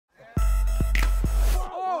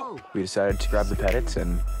we decided to grab the Pettits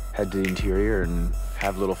and head to the interior and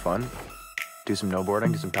have a little fun. Do some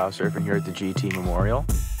snowboarding, do some pow surfing here at the GT Memorial.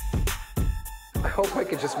 I hope I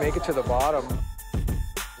could just make it to the bottom.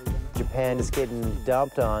 Japan is getting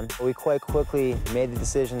dumped on. We quite quickly made the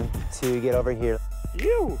decision to get over here.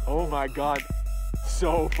 Ew! Oh my God,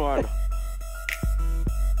 so fun.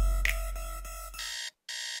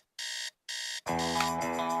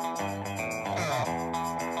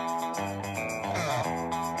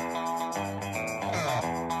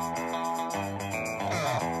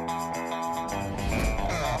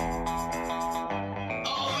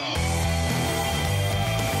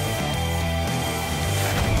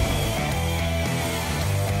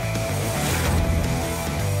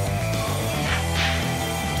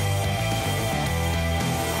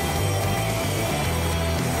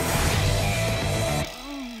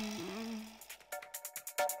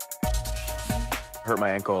 Hurt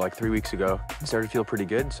my ankle like 3 weeks ago. It started to feel pretty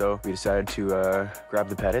good, so we decided to grab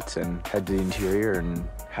the Pettits and head to the interior and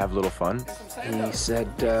have a little fun. He said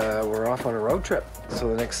we're off on a road trip. So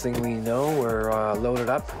the next thing we know, we're loaded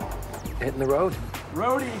up, hitting the road.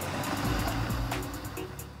 Roadie!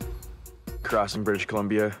 Crossing British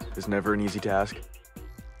Columbia is never an easy task.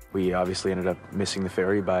 We obviously ended up missing the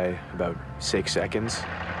ferry by about 6 seconds.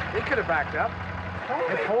 They could have backed up.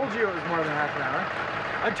 I told you it was more than half an hour.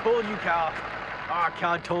 I told you, Cal. Ah,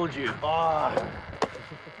 Cal, I told you. Oh,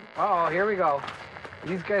 here we go.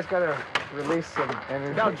 These guys gotta release some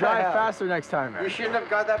energy. Now drive faster next time, man. You shouldn't have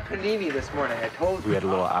got that panini this morning, I told you. We had a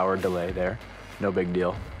little hour delay there. No big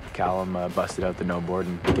deal. Callum busted out the no board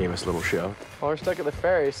and gave us a little show. Well, we're stuck at the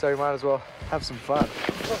ferry, so we might as well have some fun.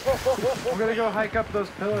 We're gonna go hike up those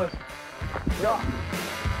pillows. Yeah.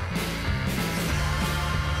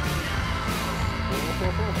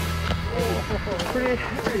 Pretty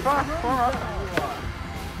fun.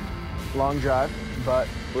 Long drive, but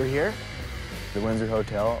we're here. The Windsor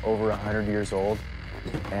Hotel, over 100 years old,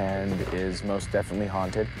 and is most definitely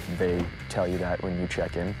haunted. They tell you that when you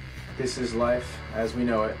check in. This is life as we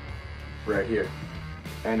know it, right here.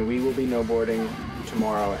 And we will be snowboarding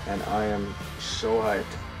tomorrow, and I am so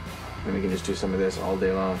hyped. And we can just do some of this all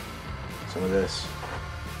day long. Some of this.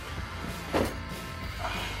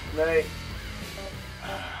 Night.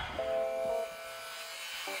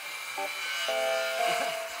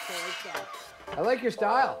 I like your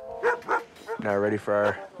style. Now ready for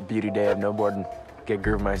our beauty day of snowboarding. Get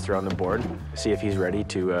Groovemeister on the board, see if he's ready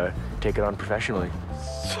to take it on professionally.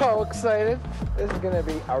 So excited. This is gonna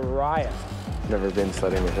be a riot. Never been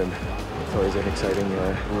sledding with him. It's always an exciting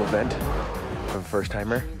little event. I'm a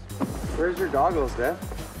first-timer. Where's your goggles, Dad?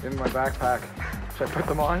 In my backpack. Should I put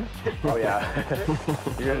them on? Oh yeah,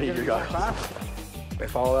 you're gonna need your goggles.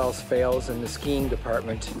 If all else fails in the skiing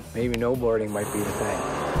department, maybe snowboarding might be the thing.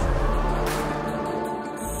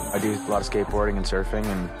 I do a lot of skateboarding and surfing,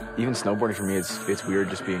 and even snowboarding for me, it's weird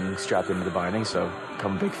just being strapped into the binding, so I've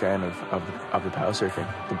become a big fan of the pow surfing,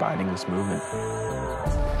 the bindingless movement.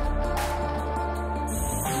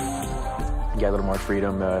 Get a little more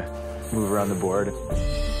freedom, move around the board.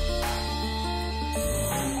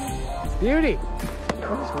 Beauty!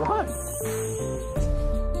 Who's won?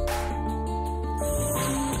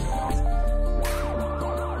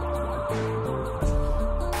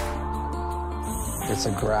 It's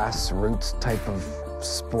a grassroots type of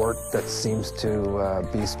sport that seems to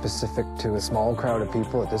be specific to a small crowd of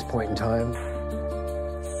people at this point in time.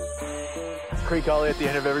 Creek ollie at the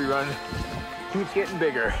end of every run keeps getting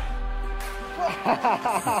bigger.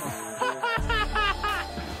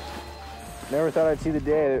 Never thought I'd see the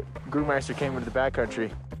day that Groovemeister came into the backcountry.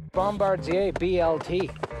 Bombardier BLT.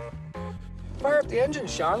 Fire up the engine,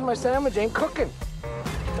 Sean. My sandwich ain't cooking.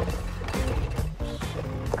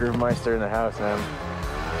 Groovemeister in the house, man.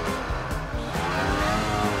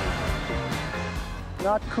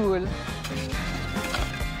 Not cool.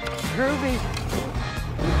 Groovy.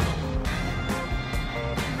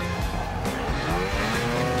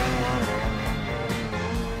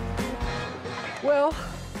 Well,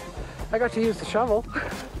 I got to use the shovel.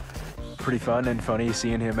 Pretty fun and funny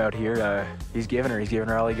seeing him out here. He's giving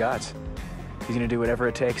her all he got. He's gonna do whatever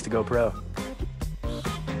it takes to go pro.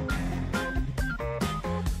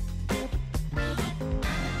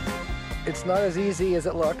 It's not as easy as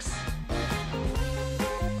it looks.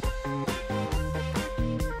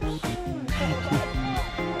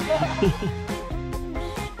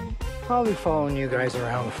 I'll be following you guys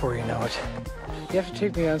around before you know it. You have to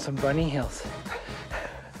take me on some bunny hills.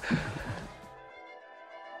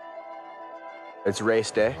 It's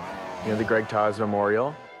race day, the Greg Todd's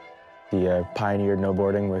Memorial. He pioneered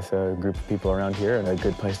snowboarding with a group of people around here, and a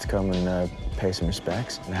good place to come and pay some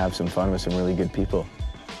respects and have some fun with some really good people.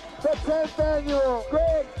 the 10th annual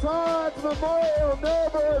Greg Todd's Memorial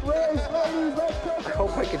Snowboard Race. Ladies, let's go. I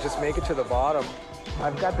hope I could just make it to the bottom.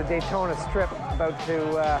 I've got the Daytona strip about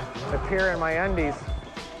to appear in my undies.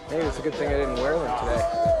 Maybe it's a good thing I didn't wear them today.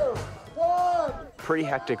 2, 1. Pretty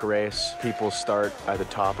hectic race. People start at the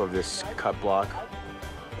top of this cut block.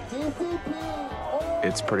 TCP.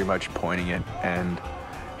 It's pretty much pointing it and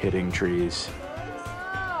hitting trees.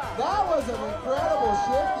 That was an incredible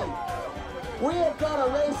shifty. We have got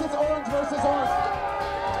a race. It's orange versus orange.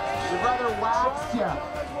 Your brother waxed you.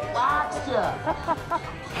 Waxed you.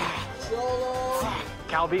 Solo.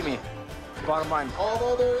 Cal beat me. Bottom line.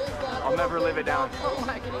 Although there is that. I'll never live it down.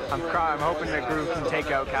 I'm hoping that Groove can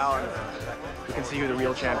take out Cal and we can see who the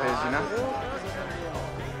real champ is, you know?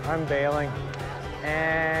 I'm bailing,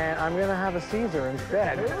 and I'm gonna have a Caesar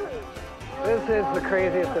instead. This is the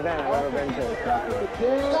craziest event I've ever been to. We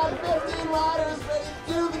got 15 riders ready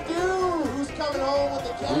to do the do. Who's coming home with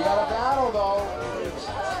the cat? We got a battle though.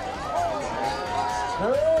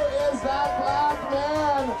 Who is that black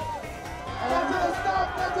man? Get to the stop,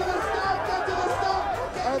 get to the stop, get to the stop.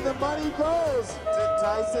 And the money goes to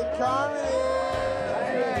Tyson Carmody.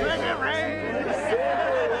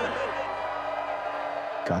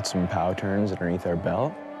 Got some pow turns underneath our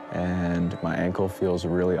belt, and my ankle feels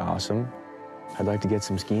really awesome. I'd like to get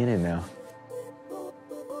some skiing in now.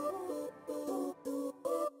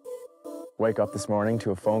 Wake up this morning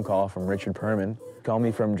to a phone call from Richard Perman. Called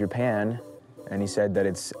me from Japan, and he said that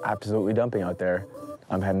it's absolutely dumping out there.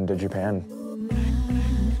 I'm heading to Japan.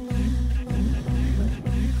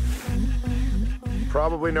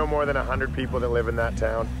 Probably no more than 100 people that live in that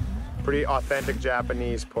town. Pretty authentic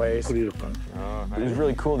Japanese place. It was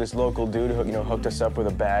really cool. This local dude, hooked us up with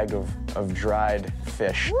a bag of dried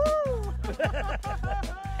fish.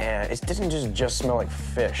 And it didn't just smell like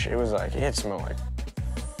fish. It smelled like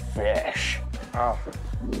fish. Oh,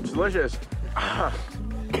 it's delicious. I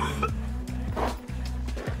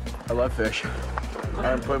love fish. I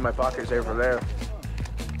haven't put in my pockets over there.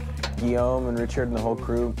 Guillaume and Richard and the whole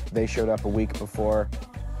crew, they showed up a week before.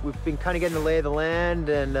 We've been kind of getting the lay of the land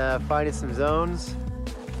and finding some zones.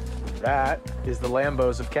 That is the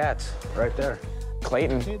Lambos of cats, right there.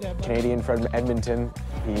 Clayton, Canadian from Edmonton.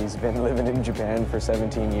 He's been living in Japan for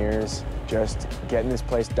 17 years, just getting this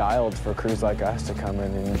place dialed for crews like us to come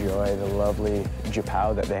and enjoy the lovely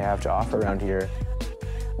Japao that they have to offer around here.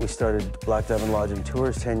 We started Black Diamond Lodge and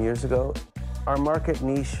Tours 10 years ago. Our market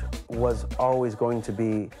niche was always going to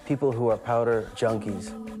be people who are powder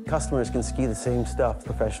junkies. Customers can ski the same stuff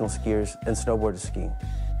professional skiers and snowboarders skiing.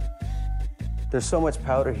 There's so much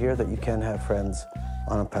powder here that you can have friends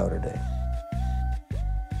on a powder day.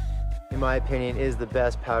 In my opinion, is the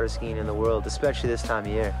best powder skiing in the world, especially this time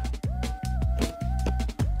of year.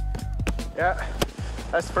 Yeah,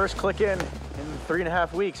 that's the first click in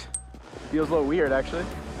 3.5 weeks. Feels a little weird, actually.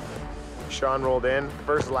 Sean rolled in.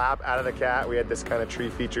 First lap out of the cat, we had this kind of tree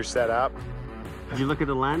feature set up. Did you look at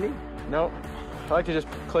the landing? Nope. I like to just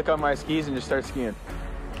click on my skis and just start skiing.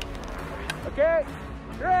 Okay,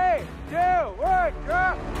 3, 2, 1,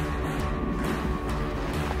 drop!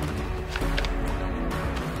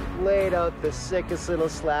 Laid out the sickest little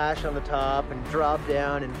slash on the top and dropped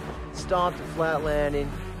down and stomped a flat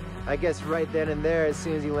landing. I guess right then and there, as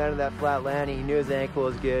soon as he landed that flat landing, he knew his ankle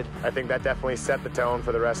was good. I think that definitely set the tone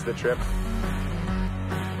for the rest of the trip.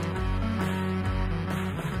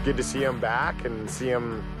 Good to see him back and see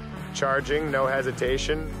him charging, no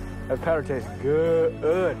hesitation. That powder tastes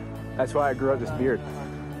good. That's why I grew up this beard.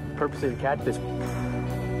 Purposely to catch this.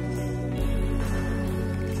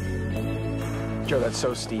 Joe, that's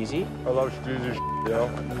so steezy. I love steezy, yo.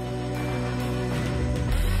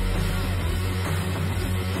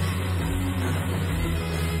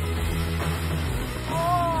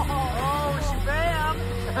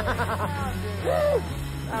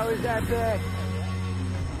 How was that big?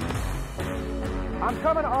 I'm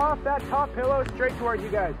coming off that top pillow straight towards you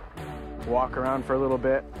guys. Walk around for a little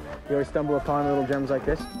bit. You always stumble upon little gems like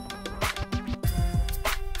this.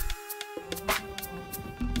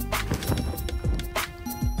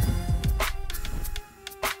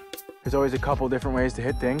 There's always a couple different ways to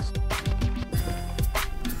hit things.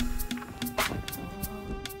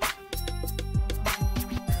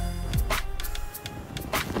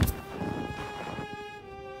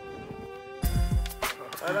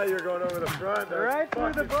 I thought you were going over the front. Right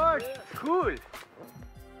through the bush. Cool.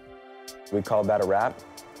 We called that a wrap.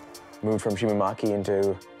 Moved from Shimimaki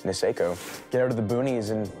into Niseko. Get out of the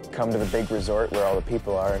boonies and come to the big resort where all the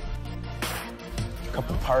people are. A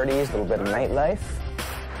couple parties, a little bit of nightlife.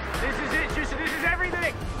 This is it, this is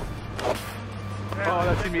everything. Oh,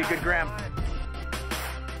 that's gonna be a good gram.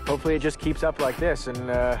 hopefully it just keeps up like this, and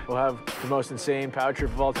we'll have the most insane power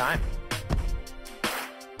trip of all time.